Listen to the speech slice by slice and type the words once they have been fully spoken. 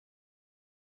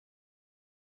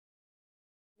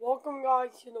Welcome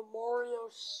guys to the Mario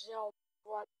Shelf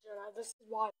collection. This is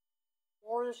my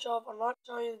Mario Shelf. I'm not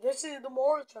showing you. This is the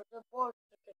Mario Shelf.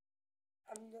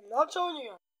 I'm not showing you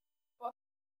guys, but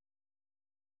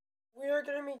we are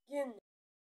going to begin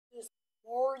this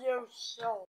Mario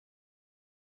Shelf.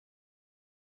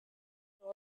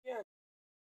 So again,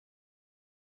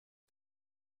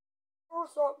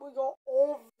 first up we got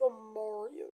all of the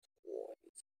Mario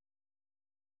toys.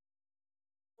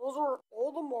 Those are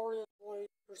all the Mario toys.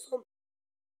 There's some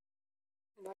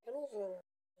mechanisms in there.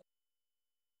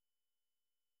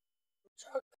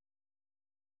 Check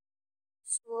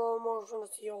slow motion to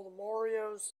see all the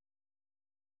Marios.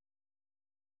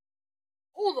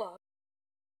 Hold up.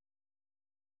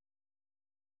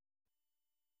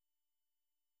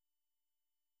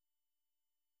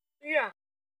 Yeah,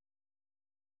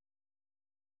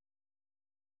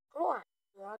 come on.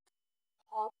 That's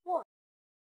top one.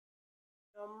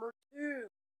 Number two.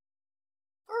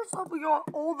 First up, we got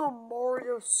all the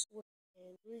Mario Switch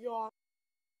games. We got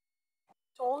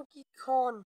Donkey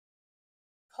Kong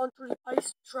Country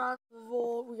Ice Track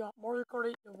Revolt. We got Mario Kart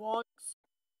 8 Deluxe,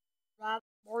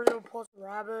 Mario Plus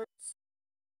Rabbids,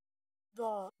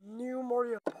 the new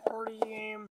Mario Party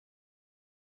game,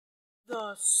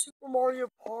 the Super Mario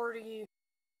Party,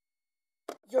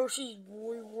 Yoshi's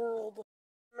Woolly World,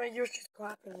 Yoshi's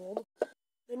Crafting World,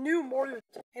 the new Mario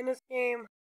Tennis game,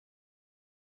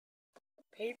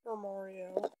 Paper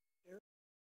Mario.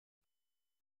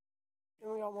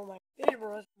 Then we got one of my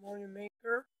favorites, Mario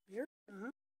Maker. Here.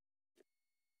 Then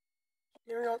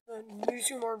we got the new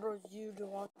Super Mario Bros. U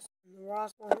Deluxe. And the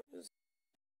last one is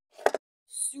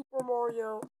Super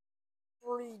Mario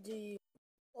 3D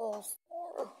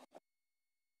All-Star.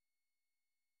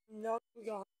 Next we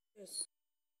got this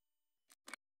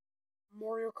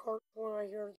Mario Kart toy right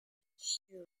here.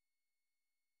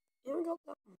 Then we got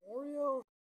that Mario.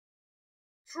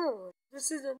 Sure,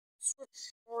 this is a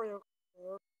Switch Mario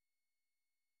Kart.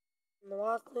 And the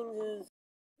last thing is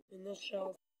in this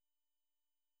shelf.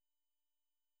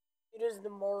 It is the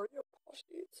Mario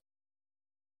plushies.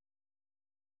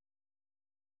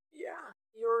 Yeah,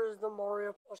 here is the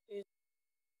Mario plushies.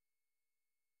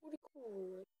 Pretty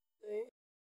cool, eh?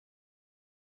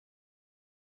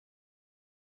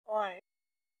 Alright,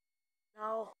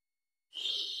 now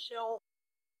shelf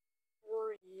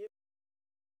 3.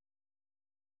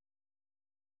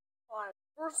 Alright,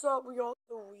 first up we got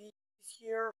the Wii's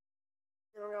here.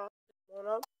 Then we got this one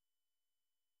up.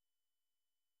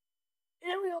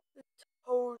 And then we got the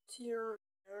Toads here.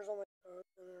 There's all my Toads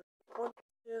in there. One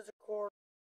is of course.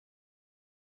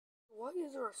 Why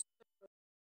is there a sticker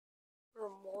for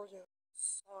Mario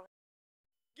Sonic?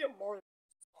 Get Mario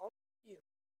Sonic you.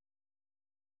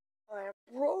 Alright,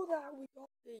 below that we got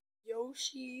the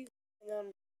Yoshi, and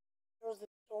then there's the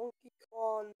Donkey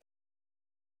Kong.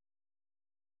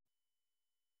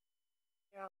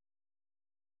 Yeah.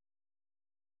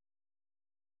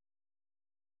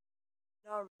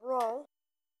 Now below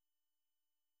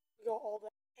we got all the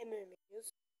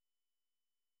enemies.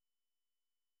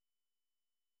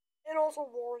 And also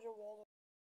Wario Wall.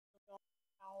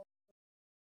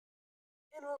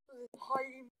 And also the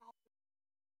hiding mountain.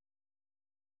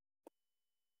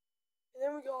 And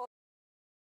then we got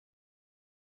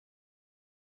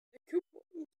the Koopa.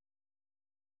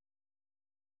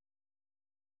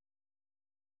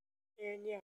 And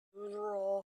yeah, those are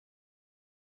all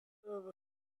of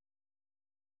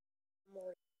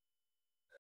Mario.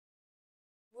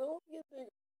 Will it get bigger?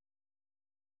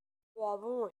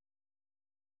 Probably.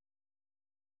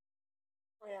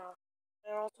 Oh, yeah.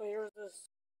 And also here's this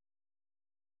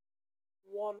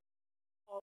one